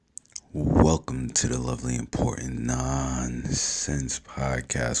Welcome to the Lovely Important Nonsense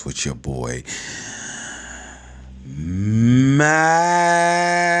Podcast with your boy, Matt.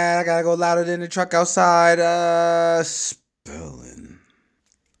 I gotta go louder than the truck outside, spilling.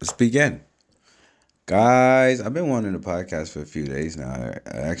 Let's begin. Guys, I've been wanting a podcast for a few days now. I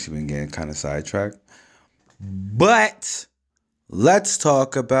actually been getting kind of sidetracked. But let's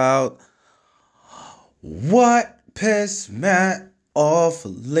talk about what pissed Matt off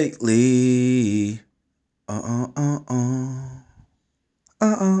lately.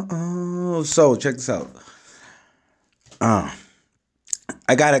 So check this out. I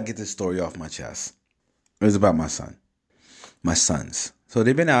gotta get this story off my chest. It was about my sons. So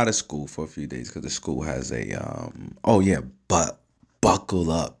they've been out of school for a few days because the school has a but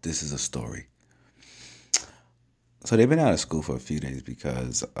buckle up. This is a story. So they've been out of school for a few days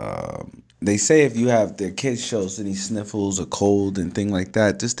because they say if you have their kids shows any sniffles or cold and thing like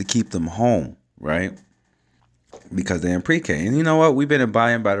that, just to keep them home, right? Because they're in pre-K. And you know what? We've been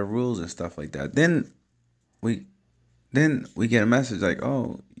abiding by the rules and stuff like that. We then we get a message like,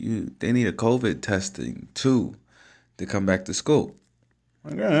 oh, they need a COVID testing too to come back to school.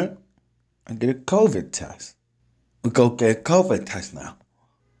 Like, all right, I get a COVID test. We go get a COVID test now.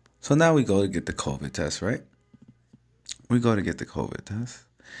 So now we go to get the COVID test, right? We go to get the COVID test.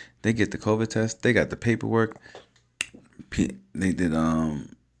 They get the COVID test. They got the paperwork. They did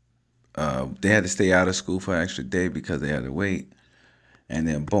they had to stay out of school for an extra day because they had to wait. And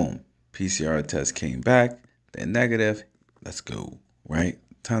then boom, PCR test came back. They're negative. Let's go. Right?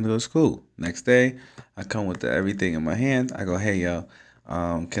 Time to go to school. Next day, I come with everything in my hand. I go, hey yo,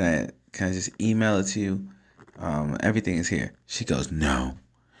 can I just email it to you? Everything is here. She goes, no.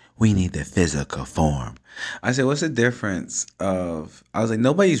 We need the physical form. I said, what's the difference I was like,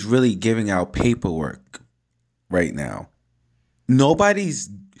 nobody's really giving out paperwork right now. Nobody's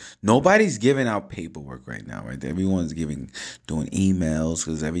giving out paperwork right now, right? Everyone's doing emails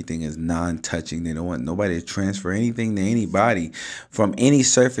because everything is non-touching. They don't want nobody to transfer anything to anybody from any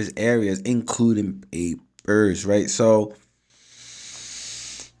surface areas, including papers, right? So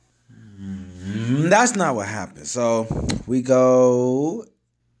that's not what happened. So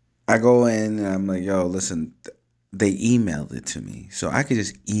I go in and I'm like, yo, listen, they emailed it to me. So I could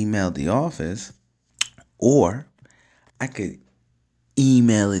just email the office or I could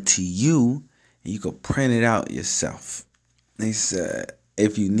email it to you and you could print it out yourself. They said,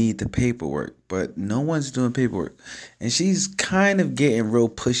 if you need the paperwork, but no one's doing paperwork. And she's kind of getting real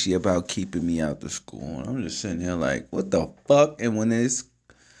pushy about keeping me out the school. And I'm just sitting here like, what the fuck? And when it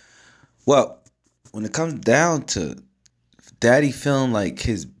comes down to daddy feeling like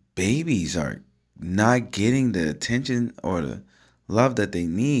his babies are not getting the attention or the love that they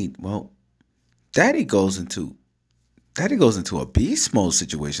need, well, daddy goes into a beast mode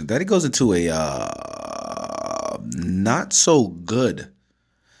situation. Daddy goes into a not so good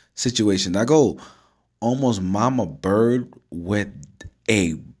situation. I go almost mama bird with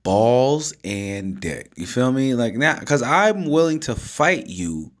a balls and dick. You feel me? Like now, because I'm willing to fight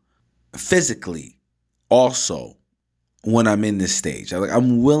you physically also when I'm in this stage.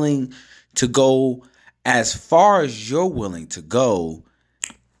 I'm willing to go as far as you're willing to go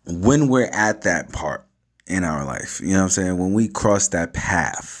when we're at that part in our life. You know what I'm saying? When we cross that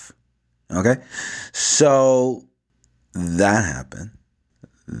path. Okay? So that happened.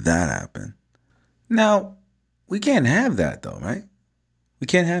 Now, we can't have that though, right? We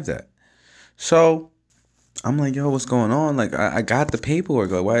can't have that. So I'm like, yo, what's going on? Like, I got the paperwork.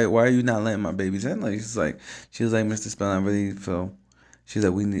 Like, why are you not letting my babies in? Like, she was like, Mr. Spell, I really feel. She's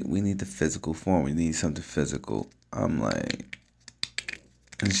like, we need the physical form. We need something physical. I'm like,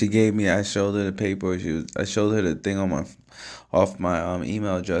 and she gave me. I showed her the paper. I showed her the thing off my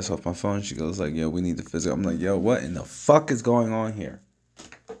email address off my phone. She goes like, yo, we need the physical. I'm like, yo, what in the fuck is going on here?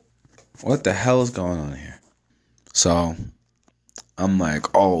 What the hell is going on here? So I'm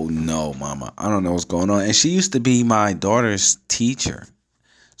like, oh no, mama, I don't know what's going on. And she used to be my daughter's teacher.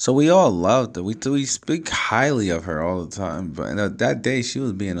 So we all loved her. We speak highly of her all the time. But that day she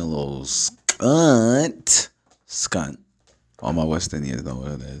was being a little skunt. All my West Indians know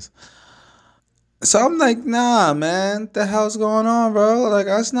what it is. So I'm like, nah, man, what the hell's going on, bro? Like,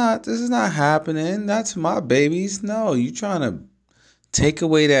 this is not happening. That's my babies. No, you trying to take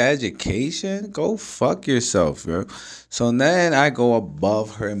away their education? Go fuck yourself, bro. So then I go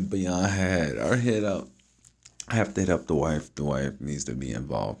above her and beyond her head. I have to hit up the wife. The wife needs to be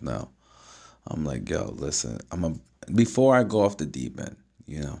involved now. I'm like, yo, listen, before I go off the deep end,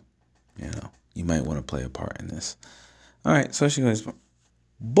 you might want to play a part in this. All right, so she goes,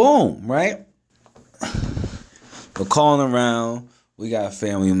 boom, right? We're calling around. we got a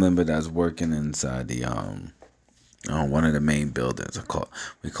family member that's working inside the one of the main buildings.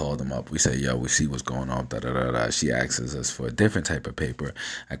 We called them up. We said, "Yo, we see what's going on." Da da da da. She asks us for a different type of paper.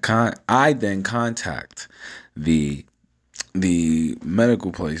 I then contact the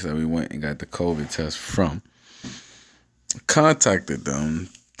medical place that we went and got the COVID test from. Contacted them.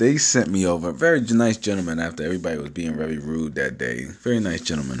 They sent me over. A very nice gentleman, after everybody was being very rude that day. Very nice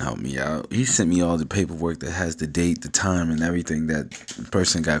gentleman helped me out. He sent me all the paperwork that has the date, the time, and everything that the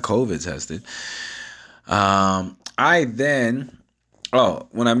person got COVID tested. I then,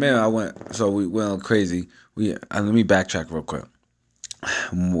 when I met him, I went, so we went crazy. Let me backtrack real quick.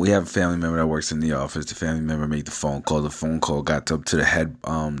 We have a family member that works in the office. The family member made the phone call. The phone call got up to the head,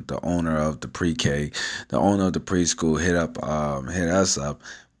 the owner of the pre-K, the owner of the preschool hit us up.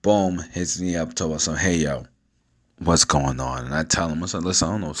 Boom, hits me up, told us, "Hey, yo, what's going on?" And I tell him, I said, "Listen,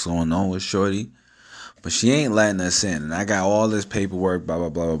 I don't know what's going on with Shorty, but she ain't letting us in. And I got all this paperwork, blah, blah,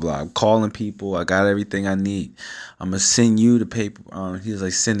 blah, blah, blah. I'm calling people. I got everything I need. I'm going to send you the paper." He was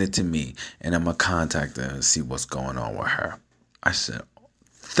like, "Send it to me, and I'm going to contact her and see what's going on with her." I said,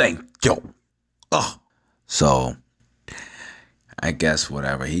 "Thank you." Oh. So, I guess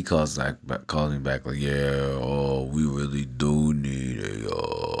whatever. He calls me back like, "Yeah, we really do need a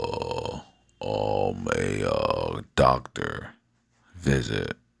doctor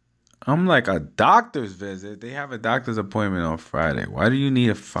visit." I'm like, "A doctor's visit? They have a doctor's appointment on Friday. Why do you need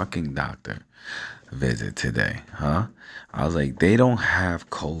a fucking doctor visit today, huh?" I was like, "They don't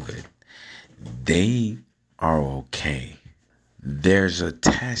have COVID. They are okay. There's a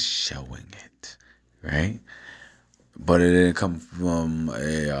test showing it, right? But it didn't come from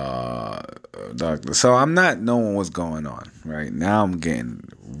a doctor." So I'm not knowing what's going on, right? Now I'm getting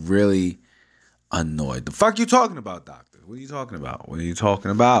really annoyed. The fuck you talking about, doctor? What are you talking about? What are you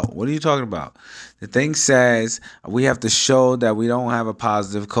talking about? What are you talking about? The thing says we have to show that we don't have a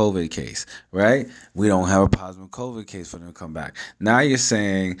positive COVID case, right? We don't have a positive COVID case for them to come back. Now you're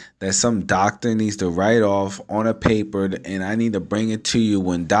saying that some doctor needs to write off on a paper and I need to bring it to you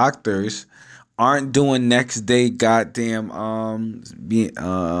when doctors aren't doing next day goddamn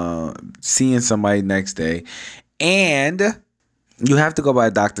seeing somebody next day, and you have to go by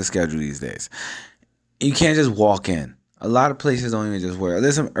a doctor's schedule these days. You can't just walk in. A lot of places don't even just work.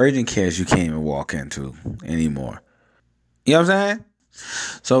 There's some urgent cares you can't even walk into anymore. You know what I'm saying?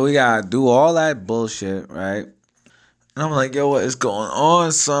 So we gotta do all that bullshit, right? And I'm like, "Yo, what is going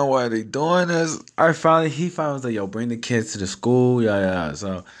on, son? Why are they doing this?" He finally was like, "Yo, bring the kids to the school." Yeah.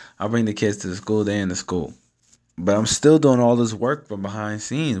 So I bring the kids to the school. They in the school. But I'm still doing all this work from behind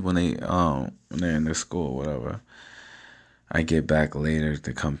scenes when they're in the school, whatever. I get back later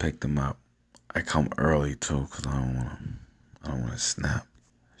to come pick them up. I come early too because I don't want to snap.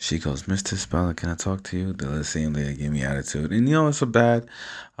 She goes, "Mr. Speller, can I talk to you?" The same lady gave me attitude, and it's so bad.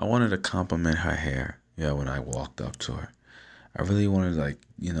 I wanted to compliment her hair. Yeah, when I walked up to her, I really wanted, like,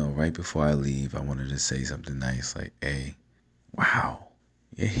 right before I leave, I wanted to say something nice like, "Hey, wow,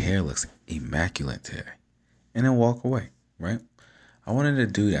 your hair looks immaculate today," and then walk away, right? I wanted to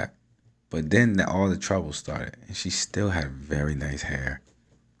do that. But then all the trouble started, and she still had very nice hair.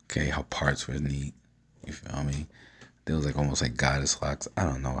 Okay, her parts were neat. You feel me? There was like almost like goddess locks. I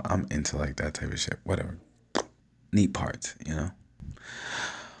don't know. I'm into like that type of shit. Whatever. Neat parts.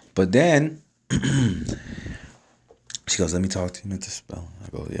 But then she goes, "Let me talk to you, Mr. Spell." I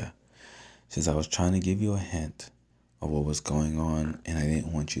go, "Yeah." She says, "I was trying to give you a hint of what was going on, and I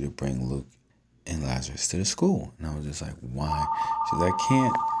didn't want you to bring Luke and Lazarus to the school." And I was just like, "Why?" She says, "I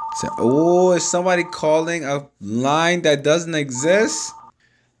can't." I said, "Oh, is somebody calling a line that doesn't exist?"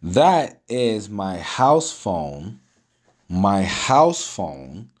 That is my house phone. My house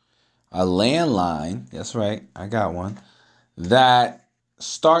phone. A landline. That's right. I got one. That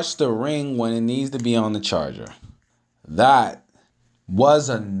starts to ring when it needs to be on the charger. That was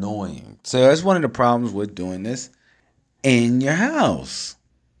annoying. So that's one of the problems with doing this in your house.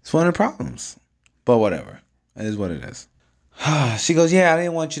 It's one of the problems. But whatever. It is what it is. She goes, "Yeah, I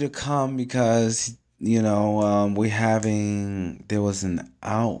didn't want you to come because, there was not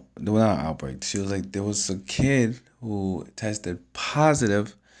an outbreak." She was like, "There was a kid who tested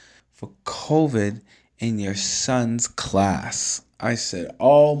positive for COVID in your son's class." I said,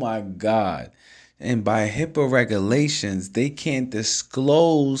 "Oh my God." And by HIPAA regulations, they can't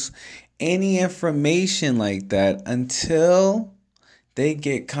disclose any information like that until they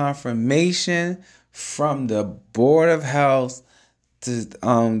get confirmation from the Board of Health to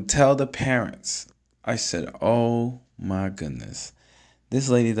tell the parents. I said, "Oh my goodness. This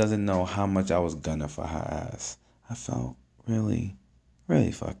lady doesn't know how much I was gunning for her ass." I felt really,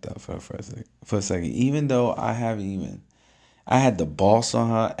 really fucked up for a second. Even though I I had the boss on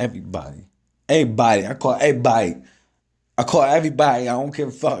her. Everybody. Everybody. I call everybody. I call everybody. I don't give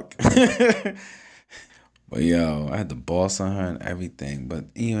a fuck. But yo, I had the boss on her and everything. But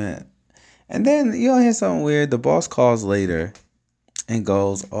even, and then you don't hear something weird. The boss calls later and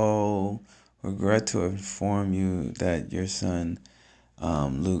goes, "Oh, regret to inform you that your son,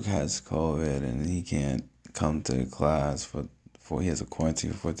 Luke, has COVID and he can't come to class for he has a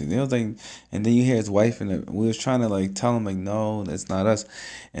quarantine for 14 days." It was like, and then you hear his wife we was trying to like tell him like, no, that's not us.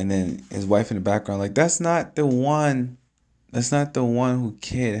 And then his wife in the background like, that's not the one. That's not the one who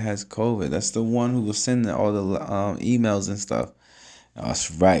kid has COVID. That's the one who was sending all the emails and stuff. That's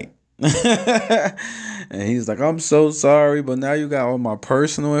right. And he's like, I'm so sorry, but now you got all my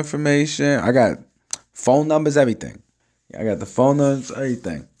personal information. I got phone numbers, everything. I got the phone numbers,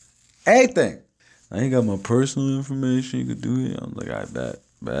 everything. Everything. Now you got my personal information. You could do it. I'm like, I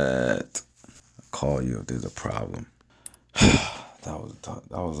bet. I'll call you if there's a problem. That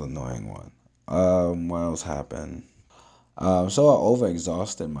was an annoying one. What else happened? So I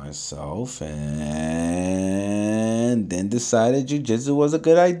overexhausted myself and then decided jujitsu was a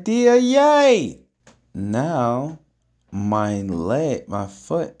good idea. Yay! Now my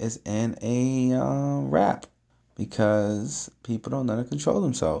foot is in a wrap because people don't know how to control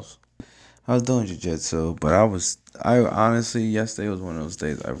themselves. I was doing jujitsu, but I honestly, yesterday was one of those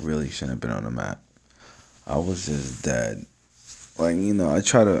days I really shouldn't have been on the mat. I was just dead. Like, I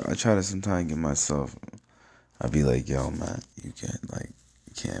try to sometimes get myself. I'd be like, yo, man, you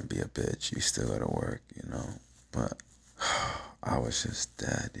can't be a bitch. You still gotta work, But I was just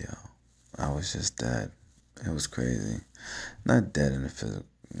dead, yo. I was just dead. It was crazy. Not dead in the physical,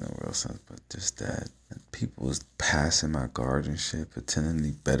 real sense, but just dead. And people was passing my guard and shit, pretending to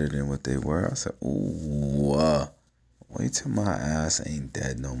be better than what they were. I said, ooh, wait till my ass ain't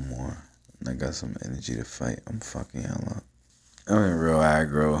dead no more. And I got some energy to fight. I'm fucking hell up. I'm in real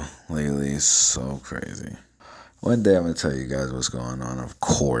aggro lately. It's so crazy. One day I'm going to tell you guys what's going on. Of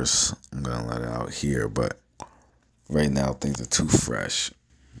course, I'm going to let it out here, but right now things are too fresh.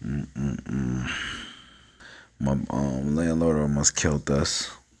 My landlord almost killed us.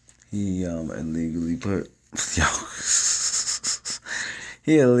 He illegally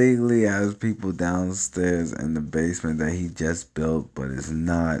he illegally has people downstairs in the basement that he just built, but it's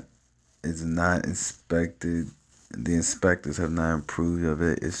not inspected. The inspectors have not approved of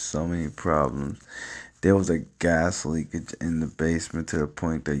it. It's so many problems. There was a gas leakage in the basement to the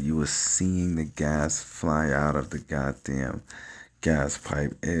point that you were seeing the gas fly out of the goddamn gas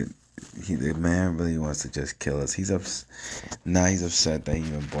pipe. The man really wants to just kill us. He's upset that he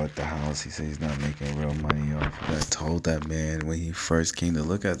even bought the house. He said he's not making real money off of it. I told that man when he first came to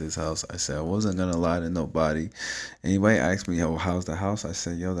look at this house, I said I wasn't gonna lie to nobody. Anybody asked me, "Yo, how's the house?" I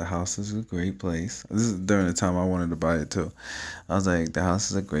said, "Yo, the house is a great place." This is during the time I wanted to buy it too. I was like, "The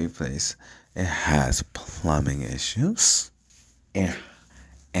house is a great place. It has plumbing issues."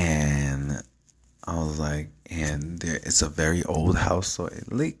 And I was like, it's a very old house, so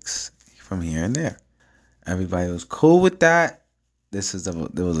it leaks from here and there. Everybody was cool with that. There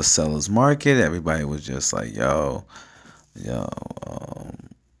was a seller's market. Everybody was just like, yo,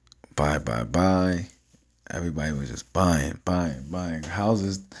 buy. Everybody was just buying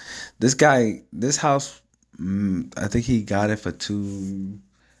houses. This house, I think he got it for two.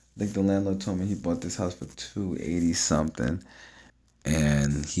 I think the landlord told me he bought this house for 280 something.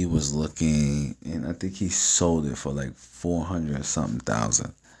 And he was looking, and I think he sold it for like 400 something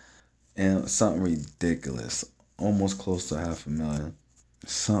thousand, and something ridiculous, almost close to $500,000,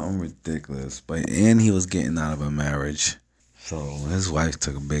 something ridiculous. And he was getting out of a marriage, so his wife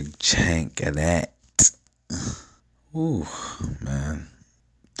took a big chunk of that. Ooh, man,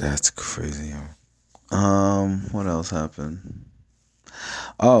 that's crazy. What else happened?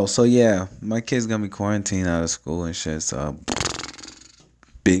 Oh, so yeah, my kid's gonna be quarantined out of school and shit. So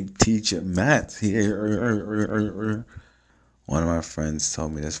big teacher Matt here. One of my friends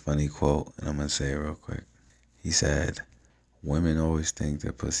told me this funny quote, and I'm gonna say it real quick. He said, "Women always think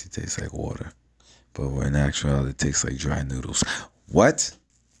that pussy tastes like water, but in actuality, it tastes like dry noodles." What?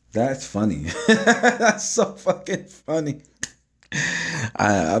 That's funny. That's so fucking funny.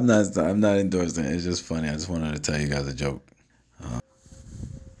 I'm not endorsing it. It's just funny. I just wanted to tell you guys a joke.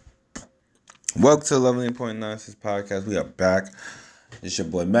 Welcome to 11.96 podcast. We are back. It's your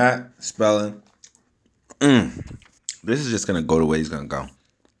boy Matt Spelling. This is just gonna go the way he's gonna go.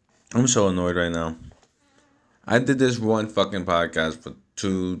 I'm so annoyed right now. I did this one fucking podcast for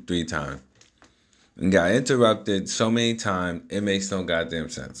 2-3 times and got interrupted so many times. It makes no goddamn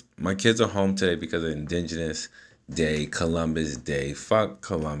sense. My kids are home today because of Indigenous Day, Columbus Day. Fuck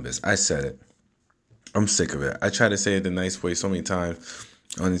Columbus. I said it. I'm sick of it. I try to say it the nice way so many times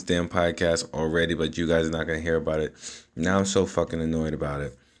on this damn podcast already, but you guys are not gonna hear about it. Now I'm so fucking annoyed about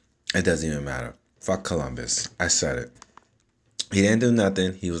it. It doesn't even matter. Fuck Columbus. I said it. He didn't do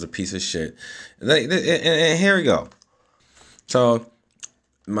nothing. He was a piece of shit. And here we go. So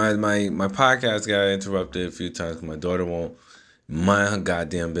my podcast got interrupted a few times. My daughter won't mind her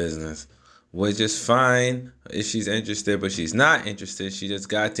goddamn business, which is fine if she's interested, but she's not interested. She just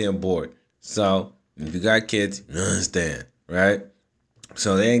goddamn bored. So if you got kids, you understand, right?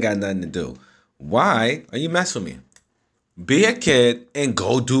 So they ain't got nothing to do. Why are you messing with me? Be a kid and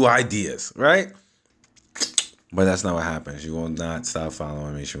go do ideas, right? But that's not what happens. You will not stop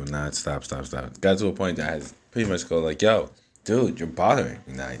following me. She will not stop. Got to a point that I had to pretty much go like, yo, dude, you're bothering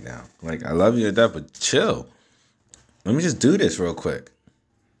me right now. Like, I love you to death, but chill. Let me just do this real quick.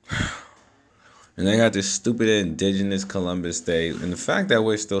 And they got this stupid indigenous Columbus Day. And the fact that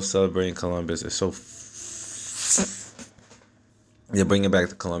we're still celebrating Columbus is so... They're bringing back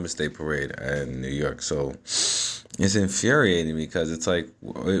the Columbus Day Parade in New York. So it's infuriating because it's like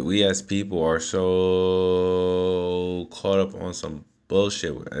we as people are so caught up on some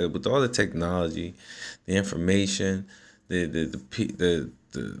bullshit with all the technology, the information, the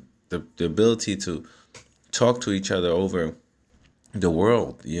ability to talk to each other over the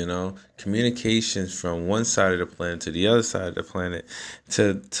world, communications from one side of the planet to the other side of the planet,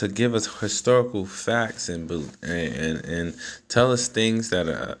 to give us historical facts and tell us things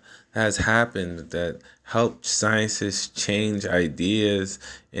that has happened that helped scientists change ideas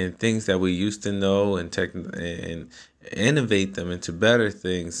and things that we used to know and innovate them into better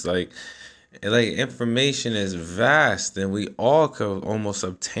things. Like information is vast and we all could almost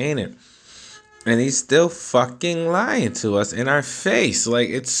obtain it. And he's still fucking lying to us in our face. Like,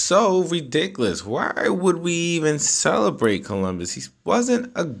 it's so ridiculous. Why would we even celebrate Columbus? He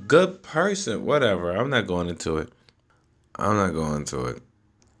wasn't a good person. Whatever. I'm not going into it. I'm going into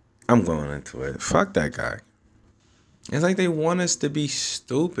it. Fuck that guy. It's like they want us to be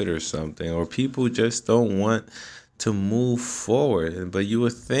stupid or something. Or people just don't want to move forward. But you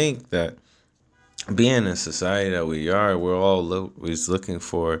would think that being in the society that we are, we're all always looking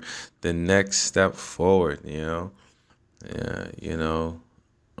for the next step forward, Yeah,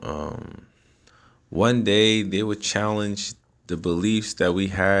 one day they would challenge the beliefs that we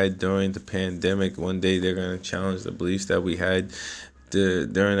had during the pandemic. One day they're going to challenge the beliefs that we had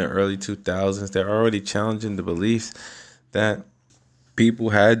during the early 2000s. They're already challenging the beliefs that people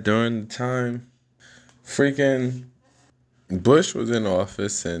had during the time freaking Bush was in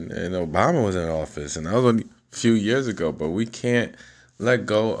office and Obama was in office, and that was only a few years ago, but we can't let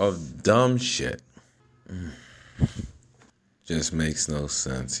go of dumb shit. Just makes no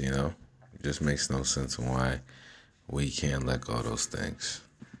sense, Just makes no sense why we can't let go of those things.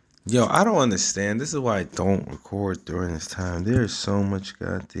 Yo, I don't understand. This is why I don't record during this time. There's so much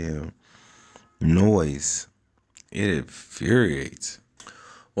goddamn noise. It infuriates.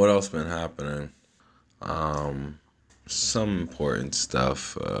 What else been happening? Some important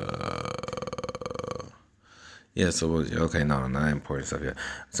stuff. Not important stuff yet.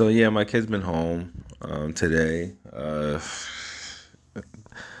 So yeah, my kid's been home today.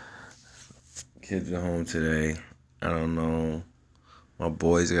 Kids been home today. I don't know. My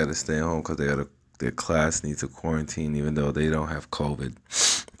boys got to stay home because their class needs to quarantine, even though they don't have COVID,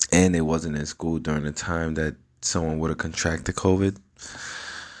 and they wasn't in school during the time that someone would have contracted COVID.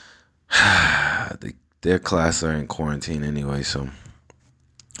 Their classes are in quarantine anyway, so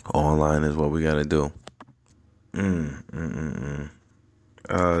online is what we gotta do.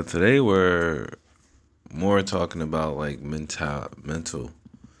 Today we're more talking about like mental,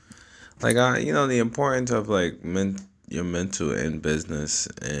 like the importance of like your mental in business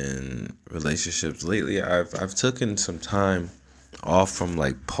and relationships. Lately, I've taken some time off from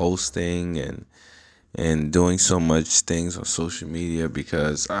like posting and doing so much things on social media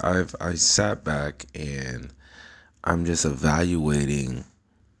because I sat back and I'm just evaluating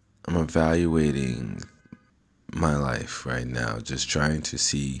my life right now, just trying to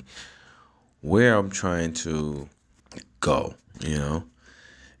see where I'm trying to go,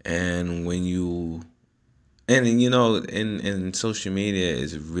 and when you in social media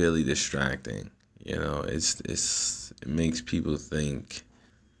is really distracting, it makes people think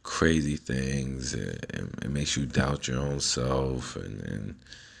crazy things. It makes you doubt your own self, and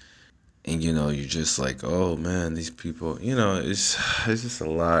you're just like, oh man, these people, it's just a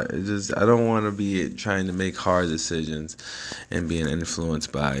lot. I don't want to be trying to make hard decisions and being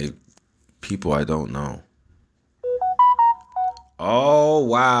influenced by people I don't know. Oh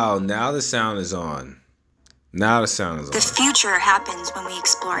wow, now the sound is on. Now the sound is The on. future happens when we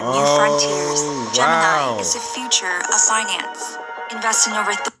explore new frontiers. Oh, Gemini wow. is the future of finance. Invest in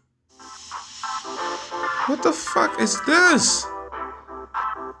over What the fuck is this?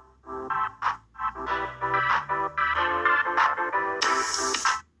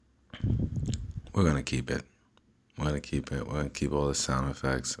 We're gonna keep it. We're gonna keep it. We're gonna keep all the sound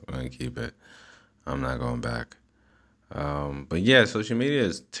effects. We're gonna keep it. I'm not going back. But yeah, social media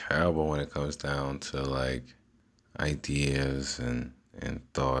is terrible when it comes down to like ideas and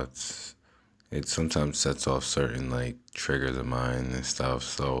thoughts. It sometimes sets off certain like triggers of mine and stuff.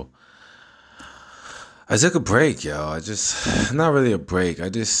 So I took a break, yo. I just not really a break.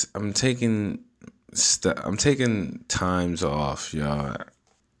 I'm taking times off, yo.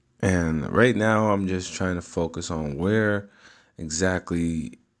 And right now I'm just trying to focus on where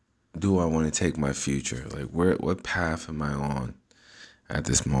exactly do I want to take my future? Like what path am I on at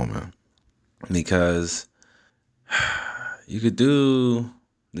this moment? Because you could do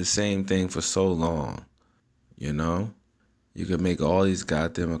the same thing for so long, you know? You could make all these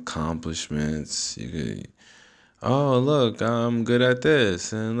goddamn accomplishments. You could, oh look, I'm good at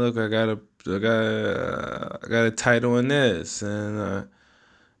this, and look, I got a title in this, and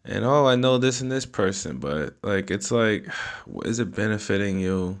oh, I know this and this person, but like it's like, is it benefiting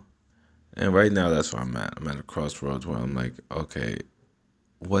you? And right now, that's where I'm at. I'm at a crossroads where I'm like, okay,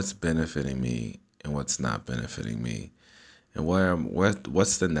 what's benefiting me and what's not benefiting me, and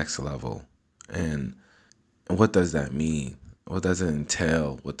what's the next level, and what does that mean? What does it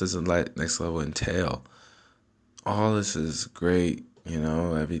entail? What does the next level entail? All this is great, you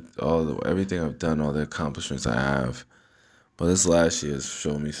know. Everything I've done, all the accomplishments I have, but this last year has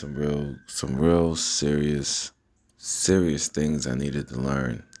shown me some real serious things I needed to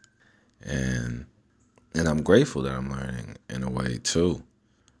learn, and I'm grateful that I'm learning in a way too,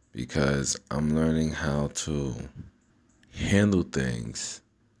 because I'm learning how to handle things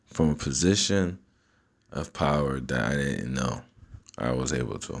from a position of power that I didn't know I was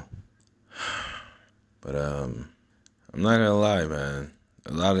able to. But I'm not gonna lie, man.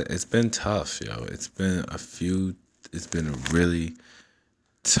 It's been tough, yo. It's been really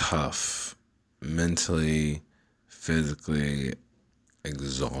tough mentally, physically,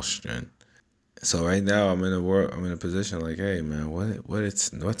 exhaustion. So right now I'm in a position like, hey man,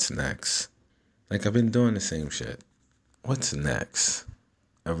 what's next? Like I've been doing the same shit. What's next?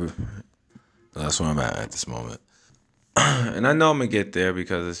 Every That's where I'm at this moment. And I know I'm gonna get there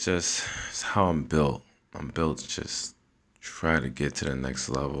because it's how I'm built. I'm built to just try to get to the next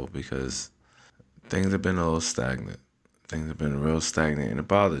level because things have been a little stagnant. Things have been real stagnant and it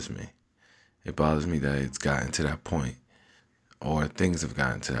bothers me. It bothers me that it's gotten to that point. Or things have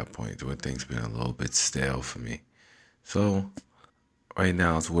gotten to that point where things been a little bit stale for me. So right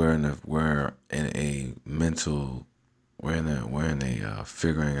now we're in a mental we're in a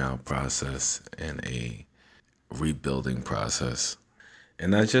figuring out process and a rebuilding process.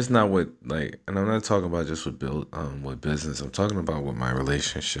 And that's just not what like, and I'm not talking about just with business. I'm talking about with my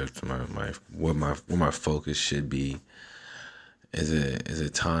relationships, my what my focus should be. Is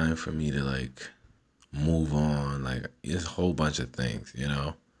it time for me to like move on? Like it's a whole bunch of things, you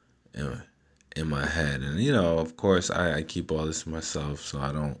know, in, in my head, and you know, of course, I keep all this to myself, so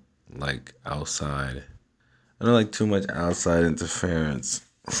I don't like outside. I don't like too much outside interference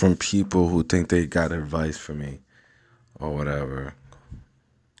from people who think they got advice for me or whatever.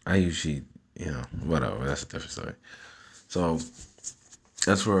 I usually, you know, whatever. That's a different story. So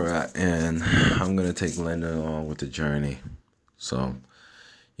that's where we're at, and I'm gonna take Linda along with the journey. So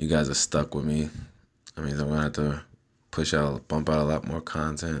you guys are stuck with me. That means I'm gonna have to bump out a lot more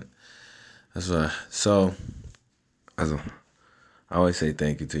content. That's why. So as a, I always say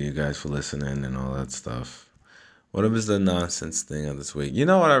thank you to you guys for listening and all that stuff. What was the nonsense thing of this week? You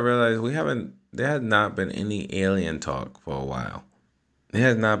know what I realized? There had not been any alien talk for a while. There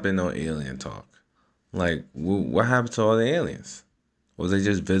has not been no alien talk. Like, what happened to all the aliens? Was they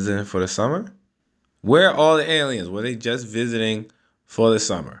just visiting for the summer? Where are all the aliens? Were they just visiting for the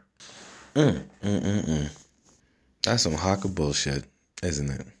summer? That's some haka bullshit, isn't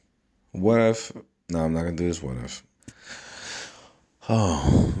it? What if? No, I'm not gonna do this. What if?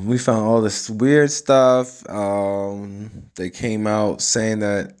 Oh, we found all this weird stuff. They came out saying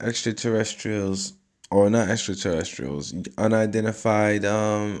that extraterrestrials, or not extraterrestrials, unidentified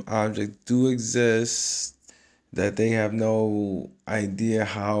objects do exist. That they have no idea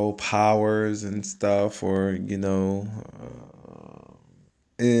how powers and stuff, or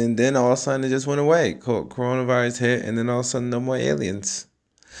and then all of a sudden it just went away. Coronavirus hit, and then all of a sudden no more aliens.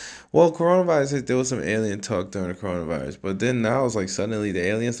 Well, coronavirus there was some alien talk during the coronavirus, but then now it's like suddenly the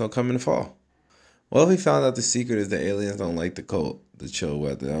aliens don't come in the fall. What if we found out the secret is the aliens don't like the cold, the chill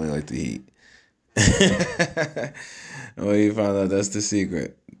weather, they only like the heat? What if you found out that's the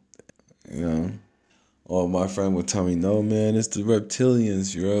secret? You know? Or my friend would tell me, no, man, it's the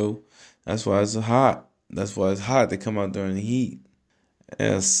reptilians, yo. That's why it's hot. That's why it's hot. They come out during the heat.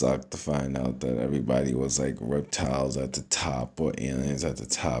 It sucked to find out that everybody was like reptiles at the top or aliens at the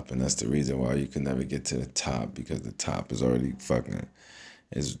top, and that's the reason why you can never get to the top because the top is already fucking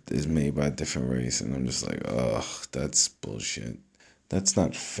is made by a different race, and I'm just like, ugh, that's bullshit. That's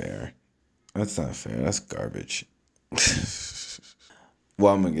not fair. That's not fair. That's garbage.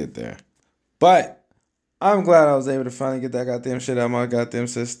 Well, I'm gonna get there, but I'm glad I was able to finally get that goddamn shit out of my goddamn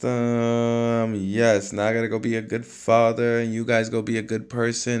system. Yes, now I gotta go be a good father, and you guys go be a good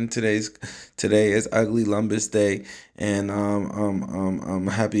person. Today is Ugly Lumbus Day, and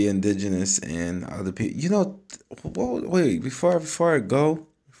happy Indigenous and other people. You know, wait before I go,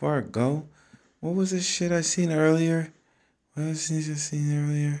 what was this shit I seen earlier? What was this I seen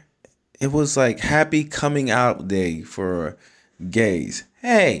earlier? It was like Happy Coming Out Day for gays.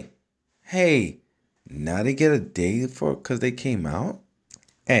 Hey. Now they get a day for because they came out.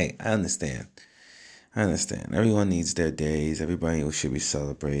 Hey, I understand. Everyone needs their days. Everybody should be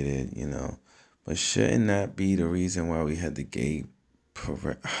celebrated, you know. But shouldn't that be the reason why we had the gay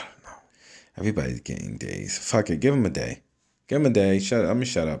parade? I don't know. Everybody's getting days. Fuck it. Give them a day. Give them a day. Shut up. I'm gonna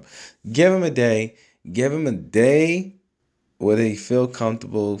shut up. Give them a day. Give them a day where they feel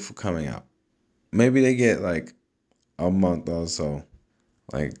comfortable for coming out. Maybe they get like a month or so,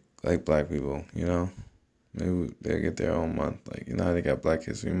 like black people, you know. Maybe they get their own month. Like, you know how they got Black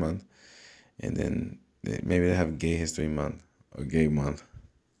History Month? And then maybe they have Gay History Month or Gay Month.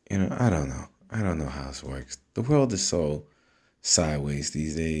 You know, I don't know. I don't know how this works. The world is so sideways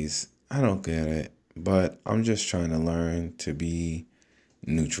these days. I don't get it. But I'm just trying to learn to be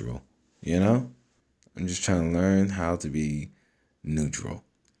neutral. You know? I'm just trying to learn how to be neutral.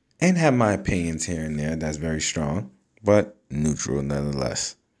 And have my opinions here and there that's very strong. But neutral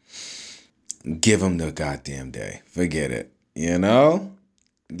nonetheless. Give them the goddamn day. Forget it. You know?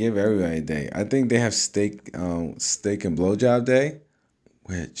 Give everybody a day. I think they have steak and blowjob day,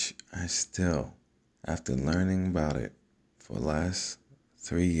 which I still, after learning about it for the last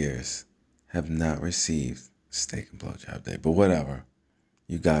 3 years, have not received steak and blowjob day. But whatever.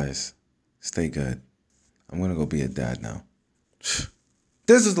 You guys, stay good. I'm going to go be a dad now.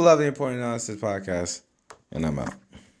 This is the Lovely Important Analysis Podcast, and I'm out.